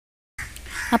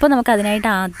അപ്പോൾ നമുക്ക് അതിനായിട്ട്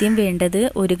ആദ്യം വേണ്ടത്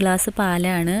 1 ഗ്ലാസ്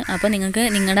പാലാണ്. അപ്പോൾ നിങ്ങൾക്ക്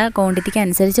നിങ്ങളുടെ ക്വാണ്ടിറ്റിക്ക്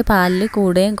അനുസരിച്ച് പാലിൽ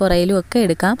കൂടുകയും കുറയലും ഒക്കെ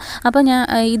എടുക്കാം. അപ്പോൾ ഞാൻ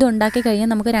ഇത് ഉണ്ടാക്കി കഴിഞ്ഞാൽ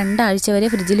നമുക്ക് 2 ആഴ്ച വരെ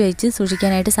ഫ്രിഡ്ജിൽ വെച്ച്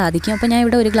സൂക്ഷിക്കാനായിട്ട് സാധിക്കും. അപ്പോൾ ഞാൻ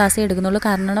ഇവിടെ 1 ഗ്ലാസ്സേ എടുക്കുന്നുള്ളൂ.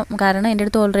 കാരണം എൻ്റെ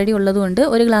അടുത്ത് ഓൾറെഡി ഉള്ളതുകൊണ്ട്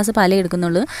 1 ഗ്ലാസ് പാലേ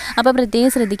എടുക്കുന്നുള്ളൂ. അപ്പോൾ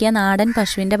പ്രത്യേകം ശ്രദ്ധിക്കുക, നാടൻ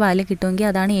പശുവിൻ്റെ പാല് കിട്ടുമെങ്കിൽ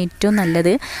അതാണ് ഏറ്റവും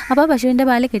നല്ലത്. അപ്പോൾ പശുവിൻ്റെ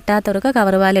പാല് കിട്ടാത്തവർക്ക്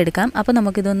കവർ പാൽ എടുക്കാം. അപ്പോൾ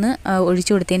നമുക്കിതൊന്ന്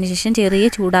ഒഴിച്ചു കൊടുത്തതിന് ശേഷം ചെറിയ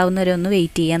ചൂടാവുന്നവരെ ഒന്ന്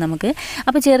വെയിറ്റ് ചെയ്യാം നമുക്ക്.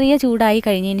 അപ്പോൾ ചെറിയ ചൂടായി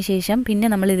കഴിഞ്ഞതിന് ശേഷം പിന്നെ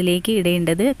നമ്മൾ ഇതിലേക്ക്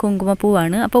ഇടേണ്ടത്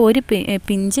കുങ്കുമപ്പൂവാണ്. അപ്പോൾ ഒരു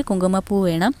പിഞ്ച് കുങ്കുമപ്പൂ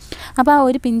വേണം. അപ്പോൾ ആ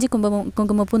ഒരു പിഞ്ച്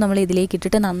കുങ്കുമപ്പൂ നമ്മൾ ഇതിലേക്ക്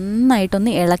ഇട്ടിട്ട്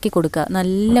നന്നായിട്ടൊന്ന് ഇളക്കി കൊടുക്കുക.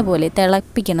 നല്ലപോലെ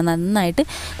തിളപ്പിക്കണം. നന്നായിട്ട്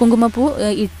കുങ്കുമപ്പൂ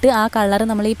ഇട്ട് ആ കളർ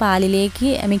നമ്മൾ ഈ പാലിലേക്ക്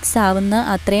മിക്സ് ആവുന്ന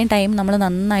അത്രയും ടൈം നമ്മൾ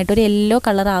നന്നായിട്ട് ഒരു യെല്ലോ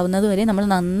കളർ ആവുന്നത് വരെ നമ്മൾ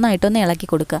നന്നായിട്ടൊന്ന് ഇളക്കി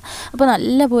കൊടുക്കുക. അപ്പോൾ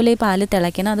നല്ലപോലെ ഈ പാല്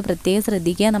തിളയ്ക്കണം. അത് പ്രത്യേകം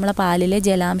ശ്രദ്ധിക്കുക, നമ്മളെ പാലിലെ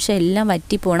ജലാംശം എല്ലാം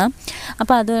വറ്റിപ്പോണം.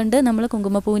 അപ്പോൾ അതുകൊണ്ട് നമ്മൾ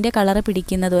കുങ്കുമപ്പൂവിൻ്റെ കളർ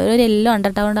പിടിക്കുന്നത് വരെ ഒരു യെല്ലോ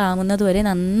അണ്ടർടോൺ ആവുന്നത് വരെ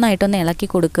നന്നായിട്ടൊന്ന് ഇളക്കി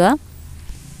കൊടുക്കുക.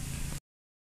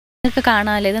 നിങ്ങൾക്ക്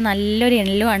കാണാമല്ലോ, ഇത് നല്ലൊരു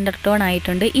യെല്ലോ അണ്ടർടോൺ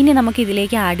ആയിട്ടുണ്ട്. ഇനി നമുക്ക്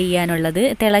ഇതിലേക്ക് ആഡ് ചെയ്യാനുള്ളത്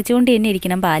തിളച്ചുകൊണ്ട് തന്നെ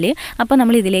ഇരിക്കണം പാല്. അപ്പോൾ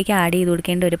നമ്മൾ ഇതിലേക്ക് ആഡ് ചെയ്ത്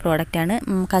കൊടുക്കേണ്ട ഒരു പ്രോഡക്റ്റാണ്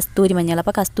കസ്തൂരി മഞ്ഞൾ.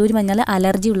 അപ്പോൾ കസ്തൂരി മഞ്ഞൾ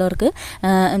അലർജി ഉള്ളവർക്ക്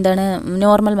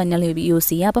നോർമൽ മഞ്ഞൾ യൂസ്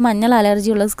ചെയ്യുക. അപ്പോൾ മഞ്ഞൾ അലർജി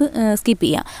ഉള്ളവർക്ക് സ്കിപ്പ്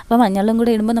ചെയ്യുക. അപ്പോൾ മഞ്ഞളും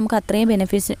കൂടെ ഇടുമ്പോൾ നമുക്ക് അത്രയും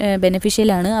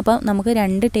ബെനിഫിഷ്യലാണ്. അപ്പോൾ നമുക്ക്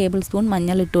 2 ടേബിൾ സ്പൂൺ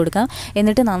മഞ്ഞൾ ഇട്ട് കൊടുക്കാം.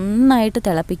 എന്നിട്ട് നന്നായിട്ട്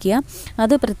തിളപ്പിക്കുക.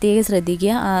 അത് പ്രത്യേകം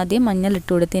ശ്രദ്ധിക്കുക. ആദ്യം മഞ്ഞൾ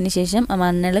ഇട്ട് കൊടുത്തതിന് ശേഷം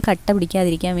മഞ്ഞൾ കട്ട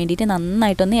പിടിക്കാതിരിക്കാൻ വേണ്ടിയിട്ട്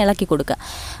നന്നായിട്ടൊന്ന് ഇളക്കി കൊടുക്കുക.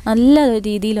 നല്ല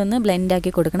രീതിയിലൊന്ന്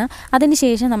ബ്ലെൻഡാക്കി കൊടുക്കണം. അതിന്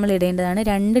ശേഷം നമ്മൾ ഇടേണ്ടതാണ്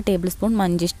 2 ടേബിൾ സ്പൂൺ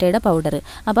മഞ്ചിഷ്ടയുടെ പൗഡർ.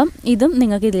 അപ്പം ഇതും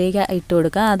നിങ്ങൾക്ക് ഇതിലേക്ക് ഇട്ട്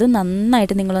കൊടുക്കുക. അതും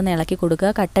നന്നായിട്ട് നിങ്ങളൊന്ന് ഇളക്കി കൊടുക്കുക.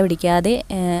 കട്ട പിടിക്കാതെ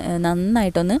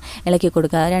നന്നായിട്ടൊന്ന് ഇളക്കി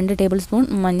കൊടുക്കുക. 2 ടേബിൾ സ്പൂൺ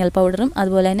മഞ്ഞൾ പൗഡറും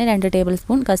അതുപോലെ തന്നെ 2 ടേബിൾ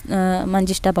സ്പൂൺ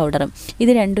മഞ്ചിഷ്ട പൗഡറും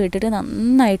ഇത് രണ്ടും ഇട്ടിട്ട്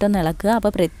നന്നായിട്ടൊന്ന് ഇളക്കുക.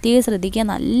 അപ്പോൾ പ്രത്യേകം ശ്രദ്ധിക്കുക,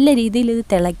 നല്ല രീതിയിൽ ഇത്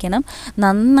തിളയ്ക്കണം.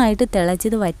 നന്നായിട്ട്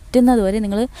തിളച്ചത് വറ്റുന്നത് വരെ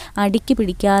നിങ്ങൾ അടിക്ക്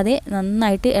പിടിക്കാതെ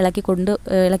നന്നായിട്ട്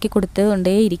ഇളക്കി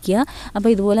കൊടുത്തുകൊണ്ടേയിരിക്കുക.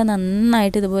 അപ്പോൾ ഇതുപോലെ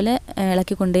നന്നായിട്ട് ഇതുപോലെ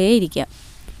ഇളക്കിക്കൊണ്ടേയിരിക്കുക.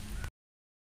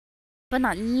 അപ്പോൾ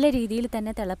നല്ല രീതിയിൽ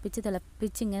തന്നെ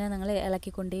തിളപ്പിച്ച് ഇങ്ങനെ നിങ്ങൾ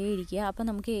ഇളക്കിക്കൊണ്ടേയിരിക്കുക. അപ്പോൾ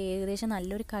നമുക്ക് ഏകദേശം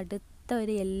നല്ലൊരു കടുത്ത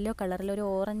ഒരു യെല്ലോ കളറിൽ, ഒരു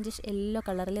ഓറഞ്ച് യെല്ലോ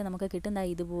കളറിൽ നമുക്ക് കിട്ടുന്ന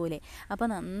ഇതുപോലെ. അപ്പോൾ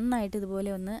നന്നായിട്ട് ഇതുപോലെ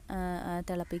ഒന്ന്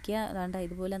തിളപ്പിക്കുക. അതുകൊണ്ട്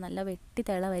ഇതുപോലെ നല്ല വെട്ടി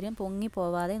തിള വരും, പൊങ്ങി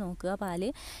പോവാതെ നോക്കുക പാല്.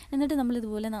 എന്നിട്ട് നമ്മൾ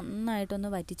ഇതുപോലെ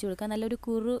നന്നായിട്ടൊന്ന് വറ്റിച്ച് കൊടുക്കുക. നല്ലൊരു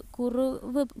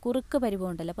കുറുക്ക്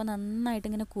പരുവമുണ്ടല്ലോ, അപ്പോൾ നന്നായിട്ട്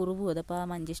ഇങ്ങനെ കുറുവും. അതപ്പോൾ ആ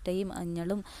മഞ്ചിഷ്ടയും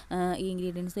മഞ്ഞളും ഈ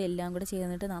ഇൻഗ്രീഡിയൻസും എല്ലാം കൂടെ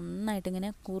ചേർന്നിട്ട് നന്നായിട്ട്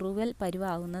ഇങ്ങനെ കുറുവൽ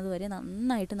പരുവാകുന്നത് വരെ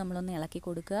നന്നായിട്ട് നമ്മളൊന്ന് ഇളക്കി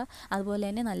കൊടുക്കുക. അതുപോലെ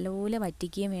തന്നെ നല്ലപോലെ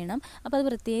വറ്റിക്കുകയും വേണം. അപ്പോൾ അത്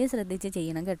പ്രത്യേകം ശ്രദ്ധിച്ച്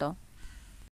ചെയ്യണം കേട്ടോ.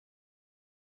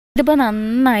 ഇതിപ്പോൾ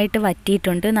നന്നായിട്ട്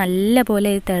വറ്റിയിട്ടുണ്ട്. നല്ല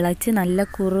പോലെ തിളച്ച് നല്ല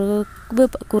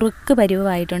കുറുക്ക്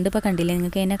പരുവായിട്ടുണ്ട്. ഇപ്പോൾ കണ്ടില്ലേ,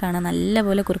 നിങ്ങൾക്ക് എന്നെ കാണാൻ നല്ല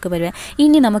പോലെ കുറുക്ക് പരുവ.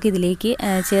 ഇനി നമുക്കിതിലേക്ക്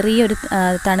ചെറിയൊരു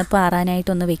തണുപ്പ്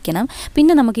ആറാനായിട്ടൊന്ന് വെക്കണം.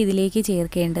 പിന്നെ നമുക്കിതിലേക്ക്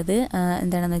ചേർക്കേണ്ടത്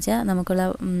എന്താണെന്ന് വെച്ചാൽ നമുക്കുള്ള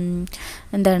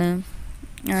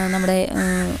നമ്മുടെ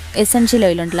എസൻഷ്യൽ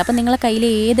ഓയിൽ ഉണ്ടല്ലോ. അപ്പോൾ നിങ്ങളുടെ കയ്യിൽ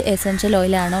ഏത് എസൻഷ്യൽ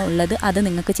ഓയിലാണോ ഉള്ളത് അത്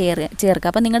നിങ്ങൾക്ക് ചേർക്കുക.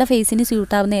 അപ്പോൾ നിങ്ങളുടെ ഫേസിന്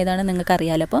സ്യൂട്ടാവുന്ന ഏതാണ് നിങ്ങൾക്ക്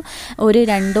അറിയാമല്ലോ. അപ്പോൾ ഒരു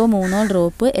 2-3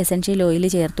 ഡ്രോപ്പ് എസൻഷ്യൽ ഓയിൽ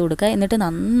ചേർത്ത് കൊടുക്കുക. എന്നിട്ട്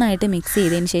നന്നായിട്ട് മിക്സ്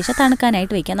ചെയ്തതിന് ശേഷം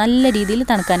തണുക്കാനായിട്ട് വയ്ക്കുക. നല്ല രീതിയിൽ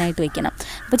തണുക്കാനായിട്ട് വയ്ക്കണം.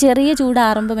 അപ്പോൾ ചെറിയ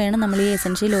ചൂടാറുമ്പോൾ വേണം നമ്മൾ ഈ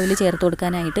എസൻഷ്യൽ ഓയിൽ ചേർത്ത്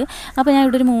കൊടുക്കാനായിട്ട്. അപ്പോൾ ഞാൻ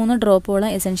ഇവിടെ ഒരു 3 ഡ്രോപ്പോളം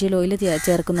എസൻഷ്യൽ ഓയിൽ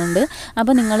ചേർക്കുന്നുണ്ട്.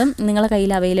 അപ്പോൾ നിങ്ങളുടെ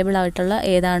കയ്യിൽ അവൈലബിൾ ആയിട്ടുള്ള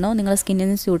ഏതാണോ നിങ്ങളുടെ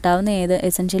സ്കിന്നിന് സ്യൂട്ടാവുന്ന ഏത്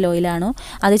എസൻഷ്യൽ ഓയിലാണോ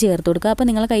അത് ചേർത്ത് കൊടുക്കുക. അപ്പോൾ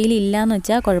നിങ്ങളുടെ കയ്യിൽ ഇല്ലയെന്ന് വെച്ചാൽ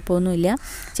കുഴപ്പമൊന്നുമില്ല,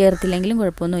 ചേർത്തില്ലെങ്കിലും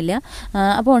കുഴപ്പമൊന്നുമില്ല.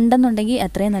 അപ്പോൾ ഉണ്ടെന്നുണ്ടെങ്കിൽ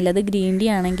അത്രയും നല്ലത്. ഗ്രീൻ ടീ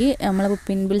ആണെങ്കിൽ നമ്മൾ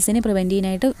പിമ്പിൾസിനെ പ്രിവെൻറ്റ്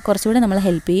ചെയ്യാനായിട്ട് കുറച്ചുകൂടെ നമ്മൾ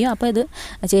ഹെൽപ്പ് ചെയ്യും. അപ്പോൾ ഇത്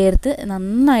ചേർത്ത്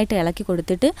നന്നായിട്ട് ഇളക്കി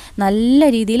കൊടുത്തിട്ട് നല്ല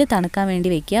രീതിയിൽ തണുക്കാൻ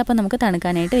വേണ്ടി വയ്ക്കുക. അപ്പോൾ നമുക്ക്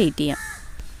തണുക്കാനായിട്ട് വെയിറ്റ് ചെയ്യാം.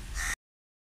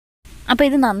 അപ്പോൾ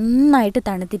ഇത് നന്നായിട്ട്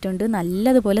തണുത്തിട്ടുണ്ട്.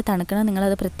 നല്ലതുപോലെ തണുക്കണം,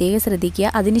 നിങ്ങളത് പ്രത്യേകം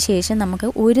ശ്രദ്ധിക്കുക. അതിനുശേഷം നമുക്ക്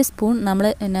 1 സ്പൂൺ നമ്മൾ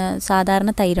സാധാരണ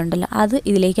തൈരുണ്ടല്ലോ അത്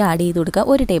ഇതിലേക്ക് ആഡ് ചെയ്ത് കൊടുക്കുക,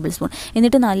 1 ടേബിൾ സ്പൂൺ.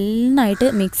 എന്നിട്ട് നന്നായിട്ട്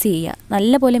മിക്സ് ചെയ്യുക.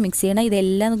 നല്ലപോലെ മിക്സ് ചെയ്യണം.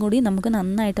 ഇതെല്ലാം കൂടി നമുക്ക്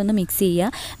നന്നായിട്ടൊന്ന് മിക്സ്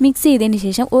ചെയ്യുക. മിക്സ് ചെയ്തതിന്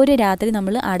ശേഷം ഒരു രാത്രി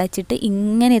നമ്മൾ അടച്ചിട്ട്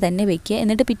ഇങ്ങനെ തന്നെ വെക്കുക.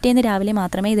 എന്നിട്ട് പിറ്റേന്ന് രാവിലെ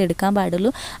മാത്രമേ ഇത് എടുക്കാൻ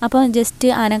പാടുള്ളൂ. അപ്പോൾ ജസ്റ്റ്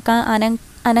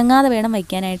അനങ്ങാതെ വേണം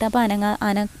വയ്ക്കാനായിട്ട്. അപ്പോൾ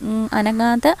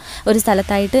അനങ്ങാത്ത ഒരു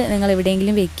സ്ഥലത്തായിട്ട് നിങ്ങൾ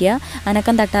എവിടെയെങ്കിലും വെക്കുക.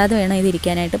 അനക്കം തട്ടാതെ വേണം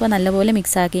ഇതിരിക്കാനായിട്ട്. അപ്പോൾ നല്ലപോലെ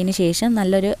മിക്സ് ആക്കിയതിന് ശേഷം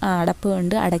നല്ലൊരു അടപ്പ്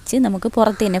കൊണ്ട് അടച്ച് നമുക്ക്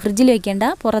പുറത്ത് തന്നെ, ഫ്രിഡ്ജിൽ വെക്കേണ്ട,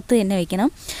 പുറത്ത് തന്നെ വെക്കണം.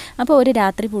 അപ്പോൾ ഒരു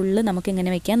രാത്രി ഫുള്ള്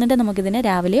നമുക്കിങ്ങനെ വെക്കാം. എന്നിട്ട് നമുക്കിതിനെ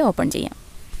രാവിലെ ഓപ്പൺ ചെയ്യാം.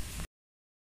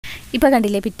 ഇപ്പോൾ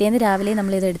കണ്ടില്ലേ, പിറ്റേന്ന് രാവിലെ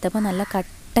നമ്മളിത് എടുത്തപ്പോൾ നല്ല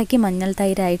കട്ട കട്ടയ്ക്ക് മഞ്ഞൾ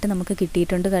തൈരായിട്ട് നമുക്ക്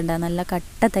കിട്ടിയിട്ടുണ്ട്. കണ്ട നല്ല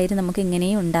കട്ട തൈര് നമുക്ക്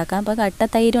ഇങ്ങനെയും ഉണ്ടാക്കാം. അപ്പോൾ കട്ട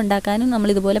തൈര് ഉണ്ടാക്കാനും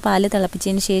നമ്മളിതുപോലെ പാല്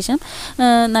തിളപ്പിച്ചതിന് ശേഷം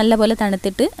നല്ലപോലെ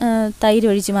തണുത്തിട്ട് തൈര്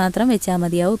ഒഴിച്ച് മാത്രം വെച്ചാൽ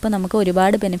മതിയാവും. ഇപ്പോൾ നമുക്ക്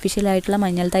ഒരുപാട് ബെനിഫിഷ്യൽ ആയിട്ടുള്ള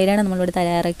മഞ്ഞൾ തൈരാണ് നമ്മളിവിടെ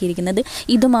തയ്യാറാക്കിയിരിക്കുന്നത്.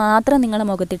 ഇത് മാത്രം നിങ്ങളുടെ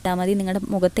മുഖത്തിട്ടാൽ മതി, നിങ്ങളുടെ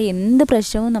മുഖത്തെ എന്ത്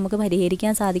പ്രശ്നവും നമുക്ക്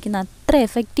പരിഹരിക്കാൻ സാധിക്കുന്ന അത്ര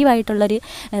എഫക്റ്റീവായിട്ടുള്ളൊരു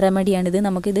റെമഡിയാണിത്.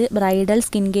 നമുക്കിത് ബ്രൈഡൽ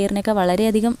സ്കിൻ കെയറിനൊക്കെ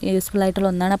വളരെയധികം യൂസ്ഫുൾ ആയിട്ടുള്ള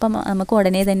ഒന്നാണ്. അപ്പം നമുക്ക്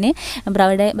ഉടനെ തന്നെ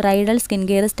ബ്രൈഡൽ സ്കിൻ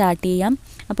കെയർ സ്റ്റാർട്ട് ചെയ്യാം.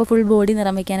 അപ്പോൾ ഫുൾ ബോഡി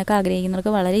നിറം വയ്ക്കാനൊക്കെ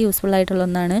ആഗ്രഹിക്കുന്നവർക്ക് വളരെ യൂസ്ഫുൾ ആയിട്ടുള്ള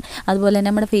ഒന്നാണ്. അതുപോലെ തന്നെ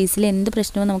നമ്മുടെ ഫേസിൽ എന്ത്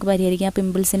പ്രശ്നവും നമുക്ക് പരിഹരിക്കാം,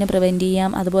 പിമ്പിൾസിനെ പ്രിവെൻറ്റ്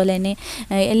ചെയ്യാം. അതുപോലെ തന്നെ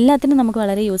എല്ലാത്തിനും നമുക്ക്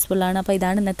വളരെ യൂസ്ഫുള്ളാണ്. അപ്പോൾ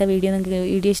ഇതാണ് ഇന്നത്തെ വീഡിയോ. നിങ്ങൾക്ക്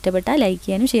വീഡിയോ ഇഷ്ടപ്പെട്ടാൽ ലൈക്ക്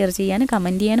ചെയ്യാനും ഷെയർ ചെയ്യാനും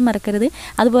കമൻറ്റ് ചെയ്യാനും മറക്കരുത്.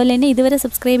 അതുപോലെ തന്നെ ഇതുവരെ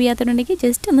സബ്സ്ക്രൈബ് ചെയ്യാത്തവരുണ്ടെങ്കിൽ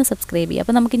ജസ്റ്റ് ഒന്ന് സബ്സ്ക്രൈബ് ചെയ്യുക.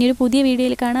 അപ്പോൾ നമുക്കിനി ഒരു പുതിയ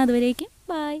വീഡിയോയിൽ കാണാം. അതുവരേക്കും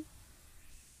ബൈ.